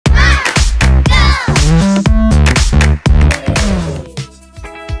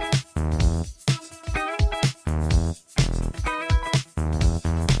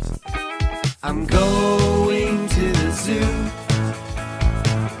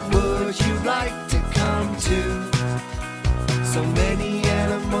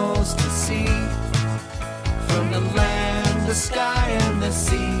the sky and the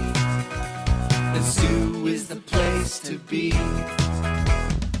sea. The zoo is the place to be.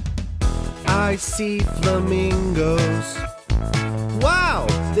 I see flamingos. Wow,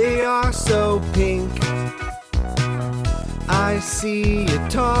 they are so pink. I see a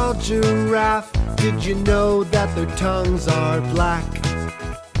tall giraffe. Did you know that their tongues are black?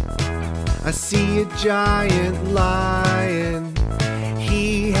 I see a giant lion.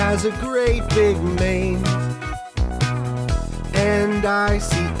 He has a great big mane. And I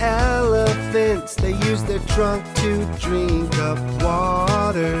see elephants. They use their trunk to drink up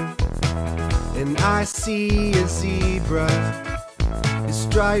water. And I see a zebra. His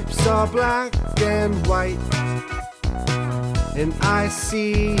stripes are black and white. And I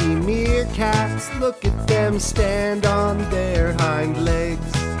see meerkats. Look at them stand on their hind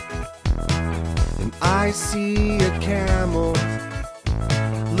legs. And I see a camel.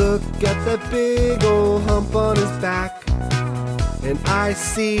 Look at the big old hump on his back. And I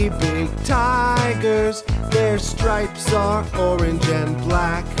see big tigers. Their stripes are orange and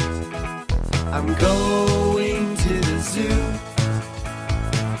black. I'm going to the zoo.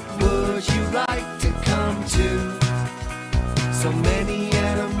 Would you like to come too? So many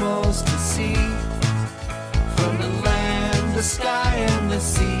animals to see. From the land, the sky and the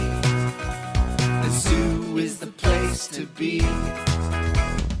sea. The zoo is the place to be.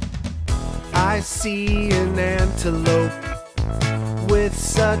 I see an antelope with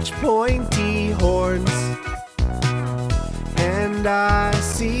such pointy horns. And I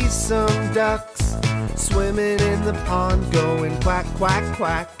see some ducks swimming in the pond going quack, quack,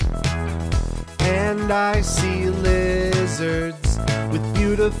 quack. And I see lizards with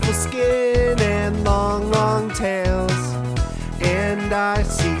beautiful skin and long, long tails. And I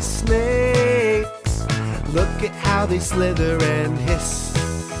see snakes. Look at how they slither and hiss.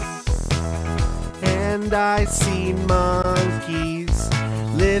 And I see monkeys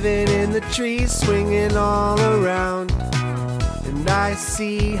living in the trees, swinging all around. And I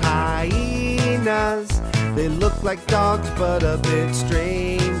see hyenas. They look like dogs but a bit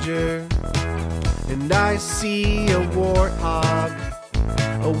stranger. And I see a warthog,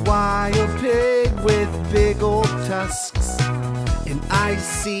 a wild pig with big old tusks. And I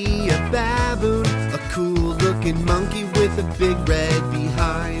see a baboon, a cool looking monkey with a big red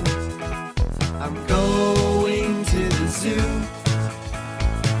behind. I'm going to the zoo.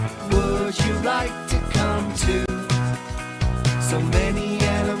 Would you like to come too? So many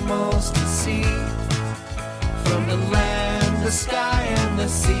animals to see. From the land, the sky and the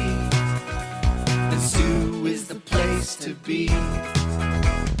sea. The zoo is the place to be.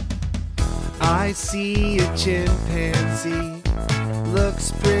 I see a chimpanzee.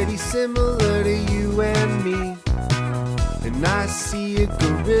 Looks pretty similar to you and me. And I see a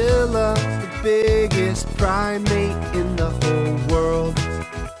gorilla, the biggest primate in the whole world.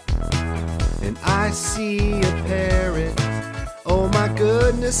 And I see a parrot. Oh my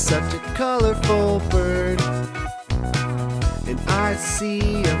goodness, such a colorful bird. And I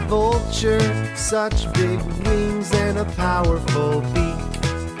see a vulture, such big wings and a powerful beak.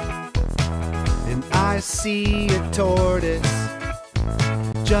 And I see a tortoise,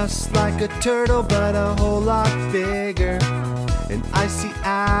 just like a turtle but a whole lot bigger. And I see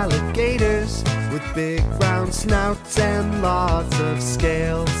alligators with big round snouts and lots of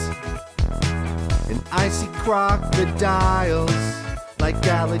scales. And I see crocodiles, like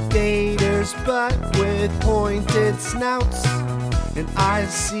alligators but with pointed snouts. And I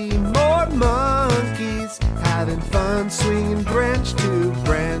see more monkeys having fun swinging branch to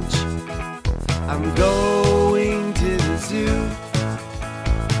branch. I'm going to the zoo.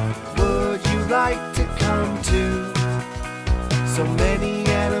 Would you like to come too? So many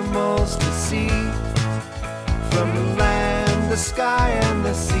animals to see. From the land, the sky and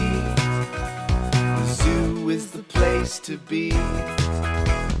the sea. The zoo is the place to be.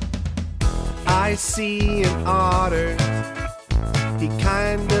 I see an otter. He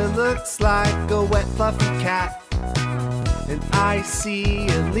kinda looks like a wet fluffy cat. And I see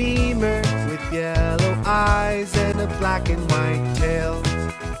a lemur with yellow eyes and a black and white tail.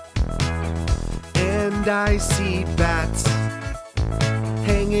 And I see bats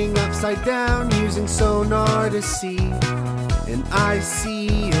hanging upside down using sonar to see. And I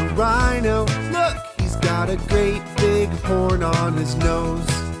see a rhino. Look, he's got a great big horn on his nose.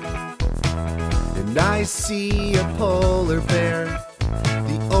 And I see a polar bear,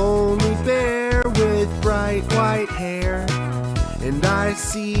 the only bear with bright white hair. And I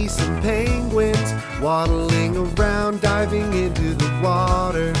see some penguins waddling around, diving into the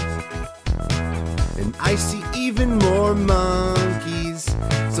water. And I see even more monkeys,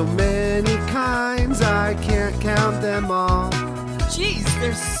 so many kinds I can't count them all.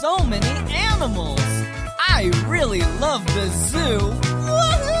 there's so many animals. I really love the zoo.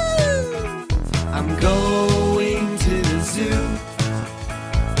 Woohoo! I'm going to the zoo.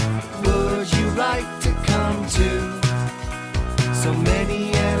 Would you like to come too? So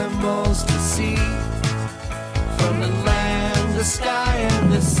many animals to see, from the land, the sky,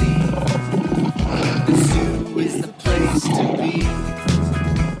 and the sea. The zoo is the place to be.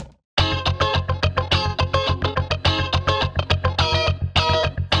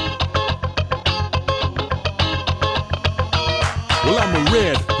 Well, I'm a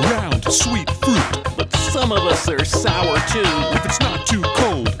red, round, sweet fruit, but some of us are sour too. If it's not too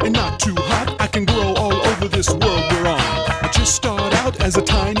cold and not too hot, I can grow all over this world we're on. I just start out as a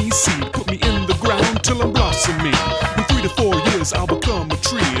tiny seed, put me in the ground till I'm blossoming. In 3 to 4 years I'll become a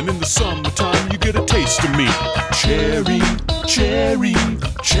tree, and in the summertime you get a taste of me. Cherry, cherry,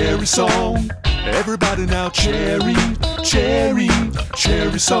 cherry song. Everybody now, cherry, cherry,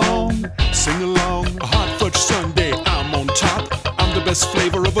 cherry song. Sing along. A hot fudge sundae, I'm on top. I'm the best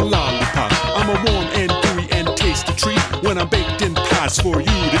flavor of a lollipop. I'm a warm and gooey and tasty treat when I'm baked in pies for you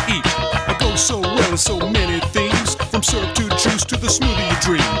to eat. I go so well in so many things, from syrup to juice to the smoothie you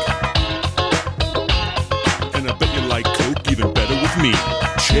drink. And I bet you like Coke even better with me.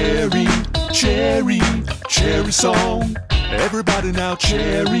 Cherry, cherry, cherry song. Everybody now,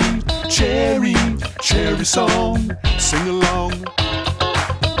 cherry, cherry, cherry song. Sing along.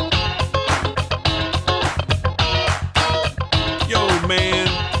 Yo man,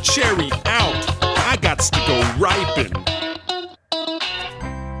 cherry out. I gots to go ripen.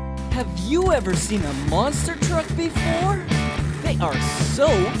 Have you ever seen a monster truck before? They are so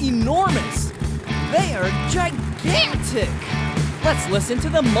enormous. They are gigantic. Let's listen to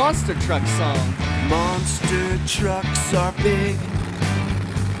the monster truck song. Monster trucks are big.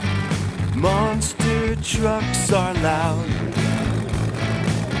 Monster trucks are loud.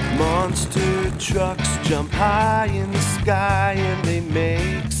 Monster trucks jump high in the sky, and they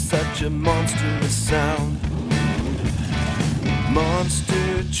make such a monstrous sound.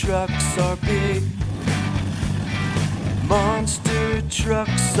 Monster trucks are big. Monster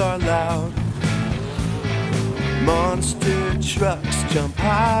trucks are loud. Monster trucks jump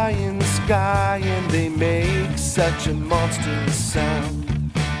high in the sky, and they make such a monstrous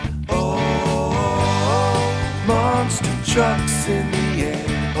sound. Oh, monster trucks in the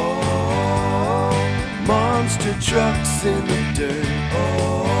air. Oh, monster trucks in the dirt.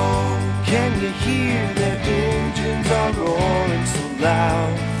 Oh, can you hear their engines are roaring so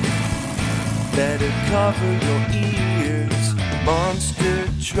loud? Better cover your ears. Monster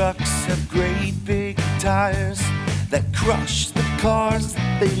trucks have great big tires that crush the cars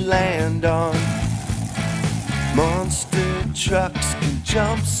that they land on. Monster trucks can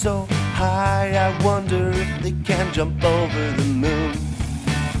jump so high, I wonder if they can jump over the moon.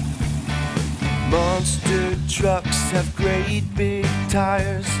 Monster trucks have great big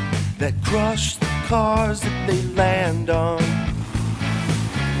tires that crush the cars that they land on.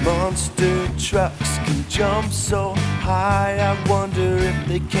 Monster trucks can jump so high, I wonder if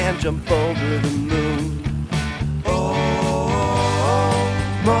they can jump over the moon. Oh,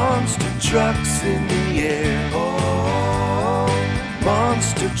 monster trucks in the air. Oh,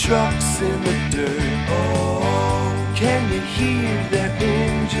 monster trucks in the dirt. Oh, can you hear their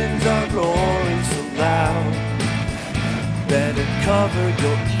engines are roaring so loud? Better cover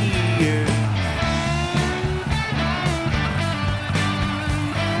your ears.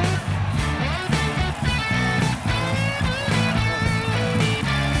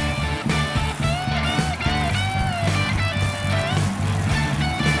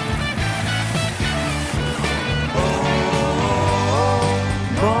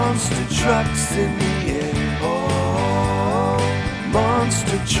 Monster trucks in the air. Oh,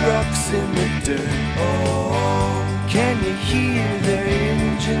 monster trucks in the dirt. Oh, can you hear their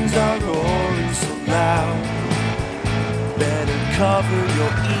engines are roaring so loud? Better cover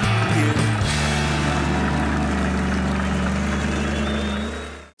your ears.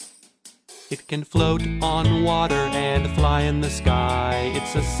 It can float on water and fly in the sky.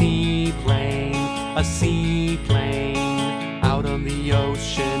 It's a seaplane, a seaplane. Out on the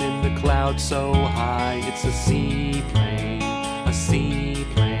ocean in the clouds so high. It's a seaplane, a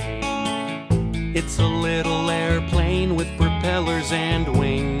seaplane. It's a little airplane with propellers and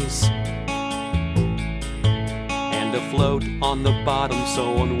wings, and a float on the bottom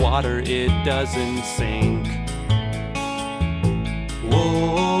so on water it doesn't sink.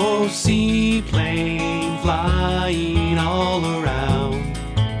 Whoa, seaplane flying all around.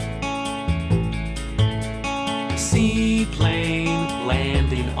 Seaplane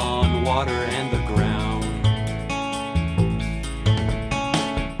landing on water and the ground.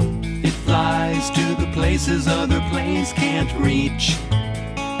 places other planes can't reach.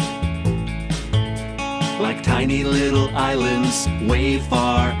 Like tiny little islands way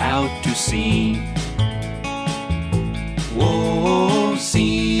far out to sea. Whoa,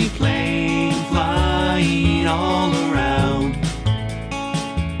 seaplane flying all around.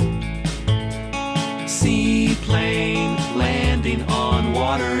 Seaplane landing on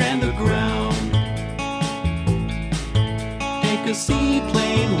water and the ground. Take a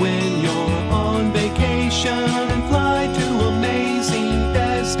seaplane when you're on vacation and fly to amazing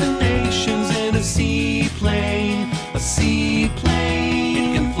destinations in a seaplane. A seaplane.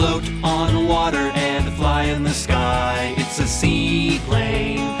 It can float on water and fly in the sky. It's a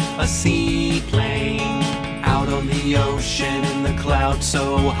seaplane. A seaplane. Out on the ocean in the clouds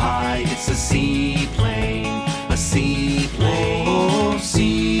so high. It's a seaplane. A seaplane. Oh,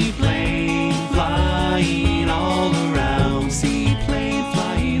 seaplane flying all around. Seaplane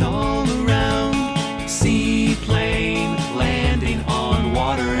flying all around. Seaplane landing on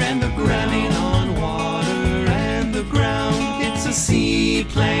water and the ground. Landing on water and the ground. It's a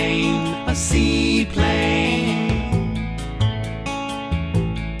seaplane. A seaplane.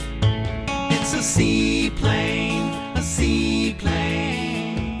 It's a seaplane. A seaplane.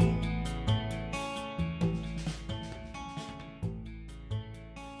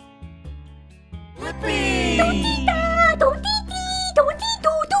 Blippi!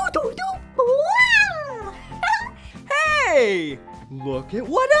 Hey! Look at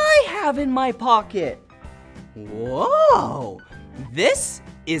what I have in my pocket. Whoa! This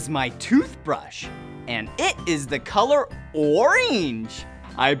is my toothbrush, and it is the color orange.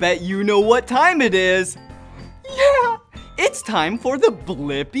 I bet you know what time it is. Yeah, it's time for the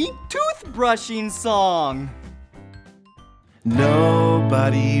Blippi toothbrushing song.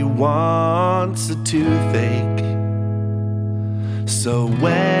 Nobody wants a toothache, so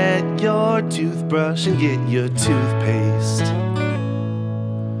wet your toothbrush and get your toothpaste.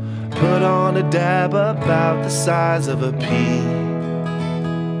 Put on a dab about the size of a pea.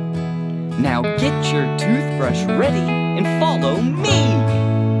 Now get your toothbrush ready and follow me.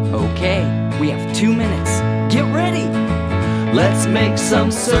 Okay, we have 2 minutes. Get ready. Let's make some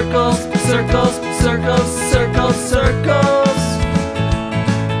circles, circles, circles, circles, circles.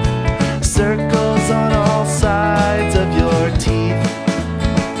 Circles on all sides of your teeth.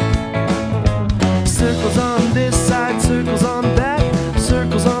 Circles on this side, circles on that.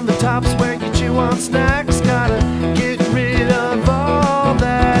 Circles on the tops where you chew on snacks. Gotta get rid of all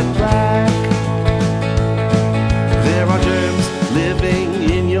that plaque. There are germs living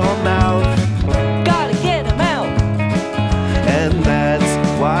in your mouth, Gotta get them out. and that's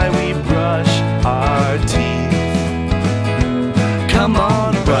why we brush our teeth. Come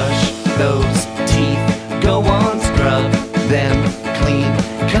on, brush those teeth. Go on, scrub them clean.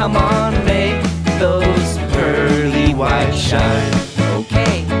 Come on, make those pearly white shine.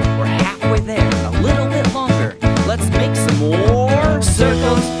 Okay, we're halfway there. A little bit longer. Let's make some more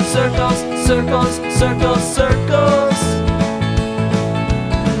circles, circles, circles, circles, circles.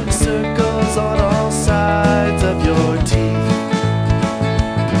 Circles on all sides of your teeth.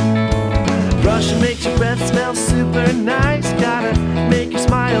 Brushing makes your breath smell super nice. Gotta make you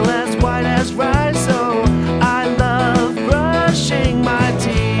smile as white as rice. So I love brushing my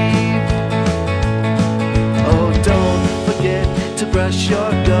teeth. Oh, don't forget to brush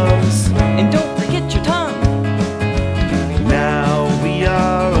your gums. And don't forget your tongue. Now we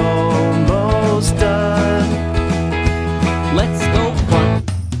are almost done. Let's go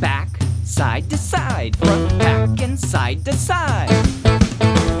front, back, side to side. Front, back, and side to side.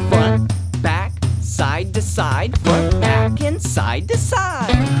 Front, back, side to side. Front, back, and side to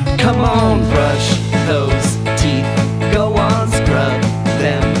side. Come on, brush those teeth. Go on, scrub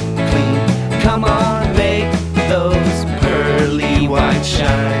them clean. Come on, make those pearly white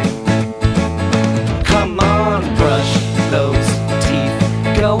shine. Come on, brush those teeth.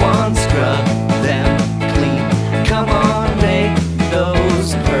 Go on, scrub them clean. Come on, make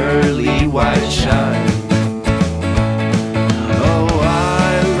those pearly white shine. Oh,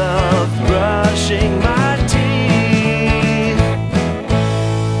 I love brushing my teeth.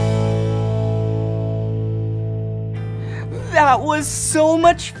 That was so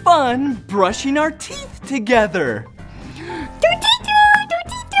much fun brushing our teeth together.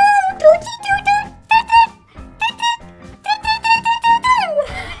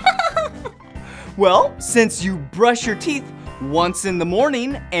 Well, since you brush your teeth once in the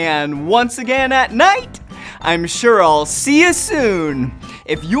morning and once again at night, I'm sure I'll see you soon.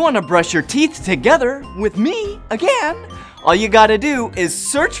 If you want to brush your teeth together with me again, all you gotta do is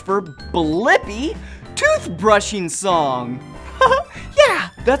search for Blippi Toothbrushing Song. Yeah,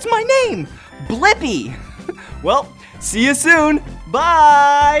 that's my name, Blippi. Well, see you soon.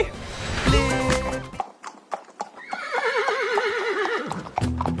 Bye.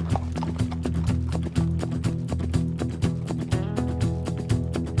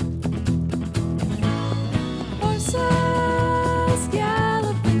 Horses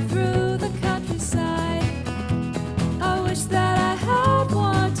galloping through the countryside. I wish that I had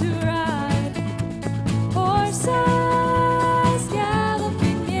one to ride. Horses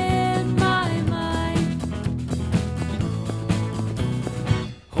galloping in my mind.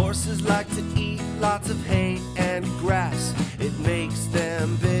 Horses like to eat lots of hay and grass. It makes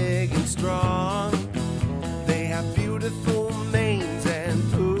them big and strong. They have beautiful manes and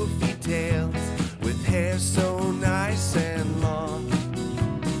poofy tails with hair so nice and long.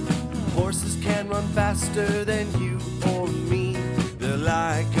 Horses can run faster than you or me. They're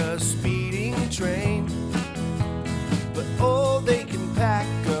like a speeding train. But oh, they can pack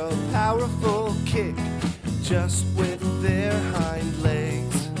a powerful kick just with their hind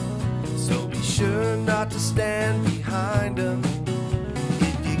legs. So be sure not to stand behind them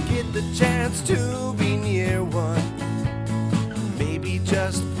if you get the chance to be near one. Maybe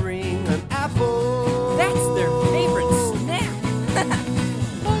just bring an apple. That's their favorite snack.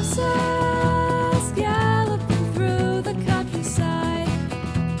 Horses galloping through the countryside.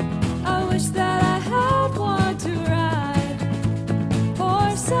 I wish that I had one to ride.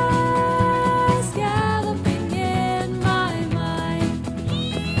 Horses galloping in my mind.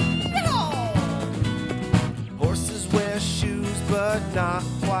 Horses wear shoes, but not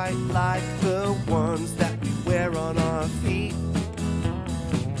quite like the ones that we wear on our feet.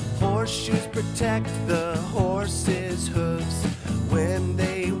 Horseshoes protect the horses' hooves when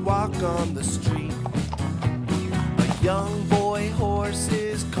they walk on the street. A young boy horse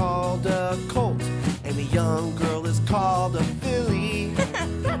is called a colt, and a young girl is called a filly.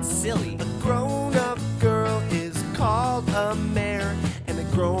 That's silly. A grown-up girl is called a mare, and a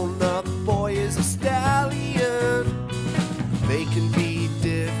grown-up boy is a stallion. They can be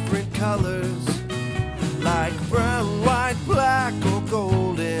different colors, like brown, white, black, or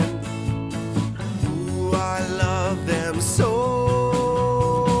golden. Ooh, I love them so.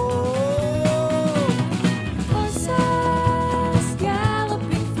 Horses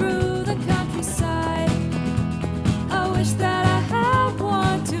galloping through the countryside. I wish that I had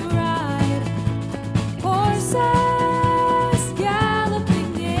one to ride. Horses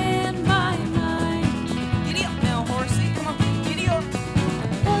galloping in my mind. Giddy up now, horsey. Come on, giddy up.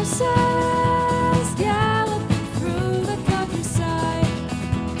 Horses galloping through the countryside.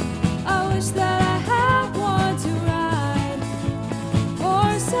 I wish that I had one to ride.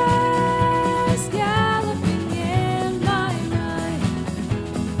 Horses galloping in my mind.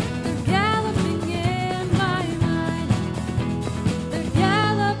 They're galloping in my mind. They're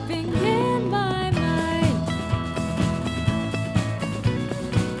galloping in my mind.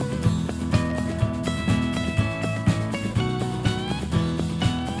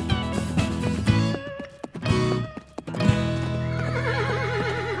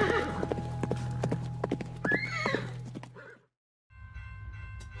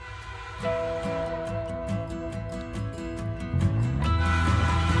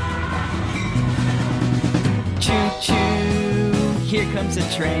 Choo-choo, here comes a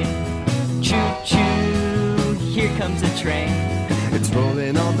train. Choo-choo, here comes a train. It's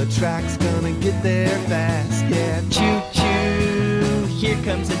rolling on the tracks, gonna get there fast, yeah. Choo-choo, here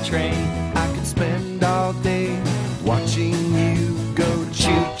comes a train. I could spend all day watching you go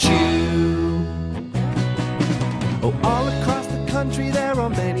choo-choo. Oh, all across the country there are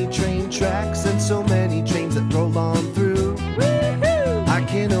many train tracks and so many trains that roll on through. I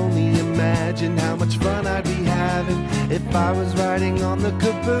can only imagine how much fun I'd be having if I was riding on the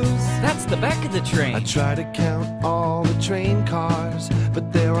caboose. That's the back of the train. I try to count all the train cars,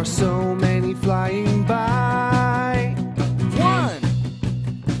 but there are so many flying by. 1,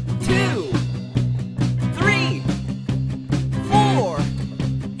 2, 3, 4,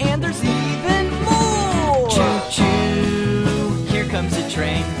 and there's even more. Choo-choo, here comes a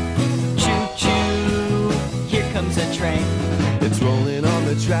train. Choo-choo, here comes a train. It's rolling on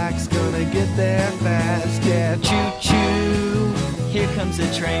the tracks, gonna get there fast, yeah. Choo-choo, here comes a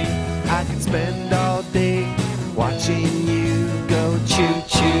train. I could spend all day watching you go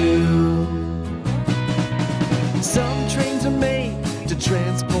choo-choo. Some trains are made to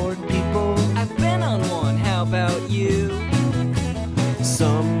transport people. I've been on one, how about you?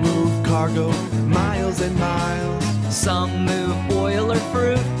 Some move cargo miles and miles. Some move oil or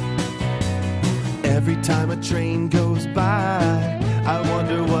fruit. Every time a train goes by, I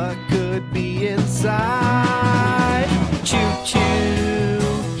wonder what could be inside. Choo-choo,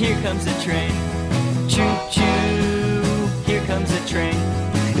 here comes a train. Choo-choo,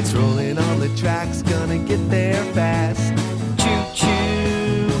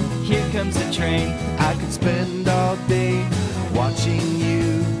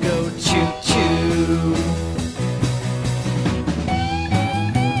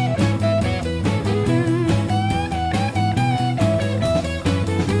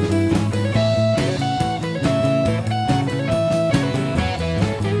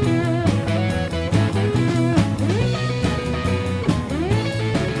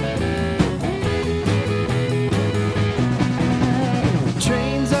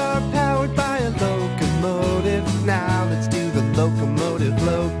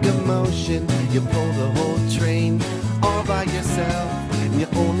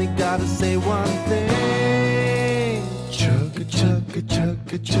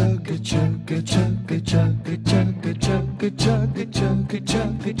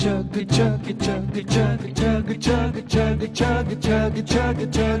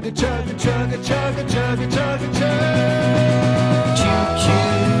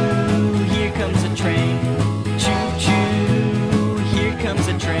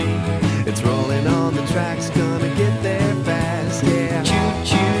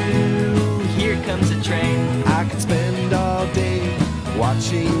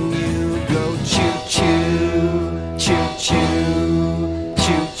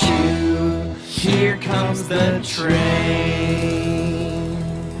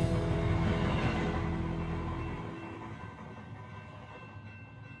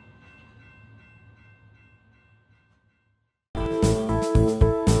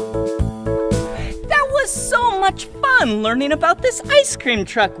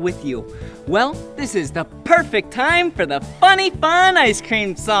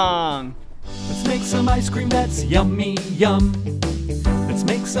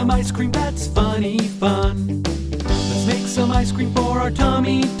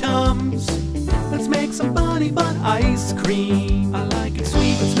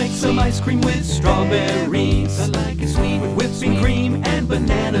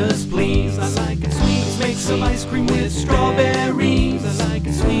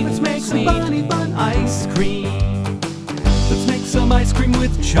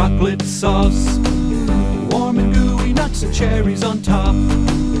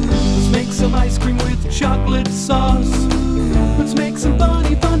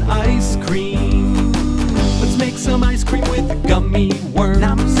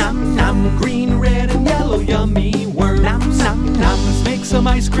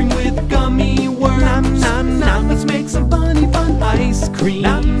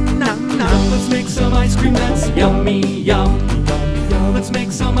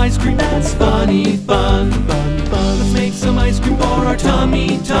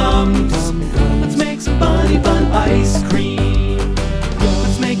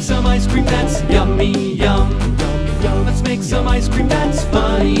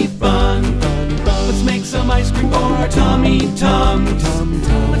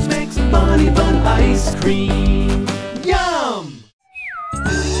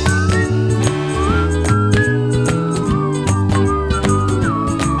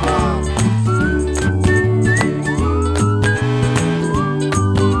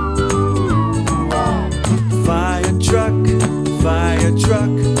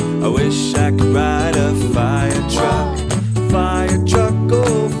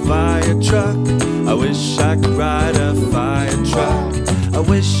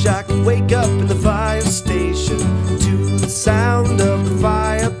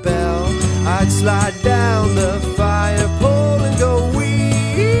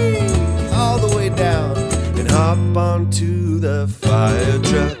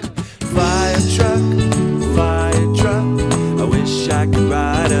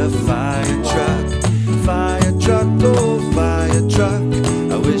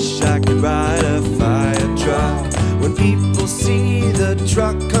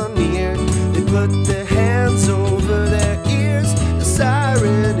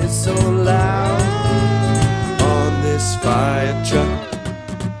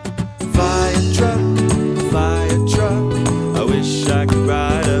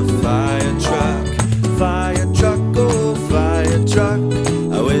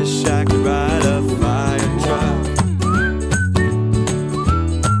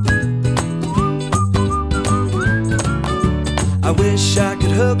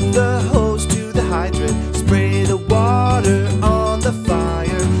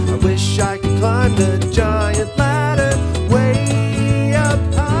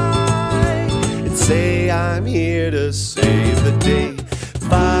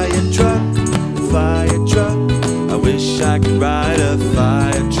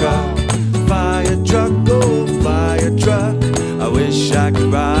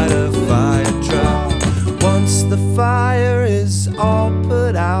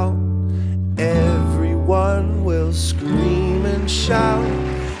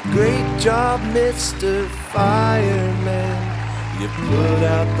 Great job, Mr. Fireman. You put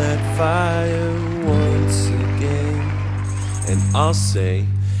out that fire once again. And I'll say,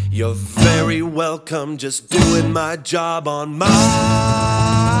 you're very welcome, just doing my job on my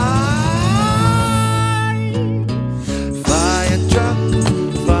fire truck,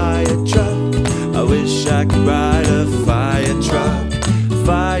 fire truck. I wish I could ride a fire truck,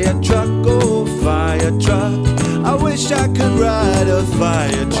 fire truck, oh fire truck. I wish I could ride a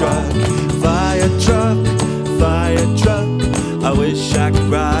fire truck, fire truck, fire truck. I wish I could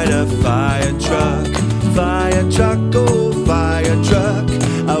ride a fire truck, fire truck, oh fire truck.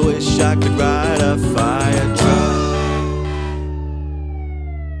 I wish I could ride a fire truck.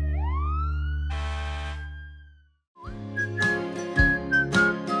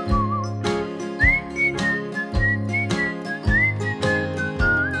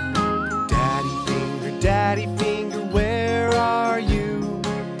 Daddy finger, where are you?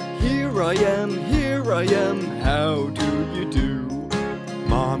 Here I am, how do you do?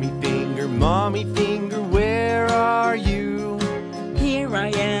 Mommy finger, where are you? Here I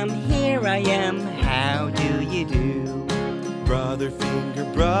am, how do you do? Brother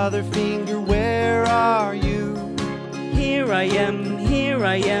finger, where are you? Here I am,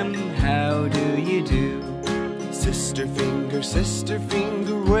 how do you do? Sister finger,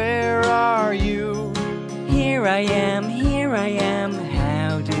 where are you? Here I am,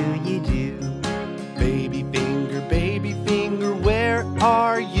 how do you do? Baby finger, where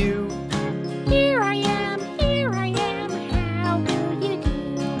are you? Here I am, how do you do?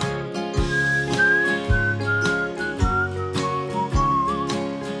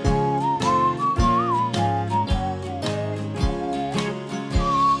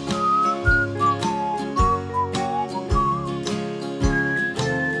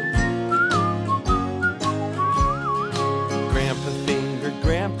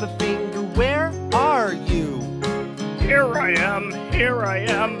 Grandpa finger, where are you? Here I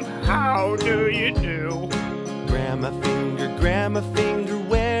am, how do you do? Grandma finger,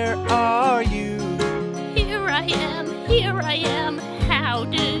 where are you? Here I am, how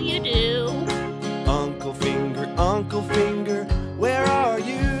do you do? Uncle finger, where are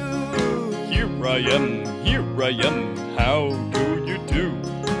you? Here I am, how do you do?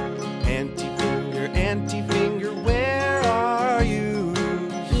 Auntie finger, where are you?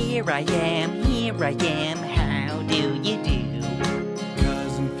 Here I am, how do you do?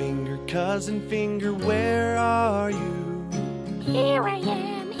 Cousin finger, where are you? Here I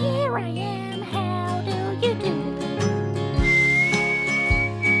am,